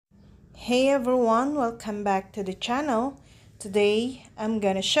Hey everyone, welcome back to the channel. Today, I'm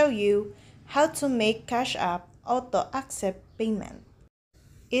gonna show you how to make Cash App auto accept payment.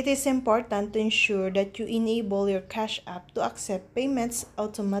 It is important to ensure that you enable your Cash App to accept payments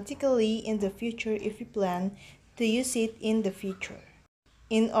automatically in the future if you plan to use it in the future.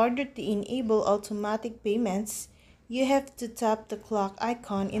 In order to enable automatic payments, you have to tap the clock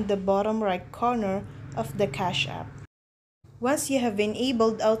icon in the bottom right corner of the Cash App. Once you have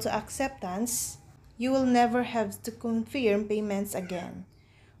enabled auto acceptance, you will never have to confirm payments again.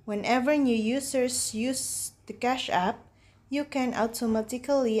 Whenever new users use the Cash App, you can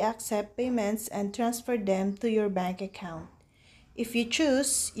automatically accept payments and transfer them to your bank account. If you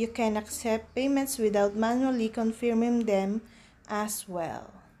choose, you can accept payments without manually confirming them as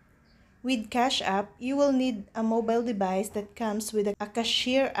well. With Cash App, you will need a mobile device that comes with a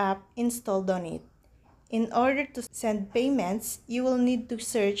cashier app installed on it. In order to send payments, you will need to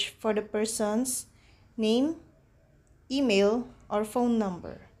search for the person's name, email, or phone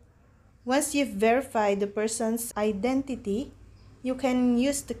number. Once you've verified the person's identity, you can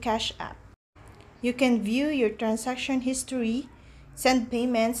use the Cash App. You can view your transaction history, send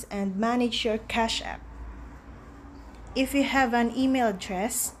payments, and manage your Cash App. If you have an email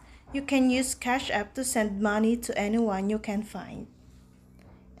address, you can use Cash App to send money to anyone you can find.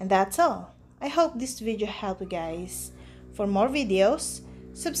 And that's all. I hope this video helped you guys. For more videos,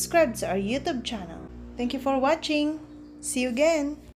 subscribe to our YouTube channel. Thank you for watching. See you again.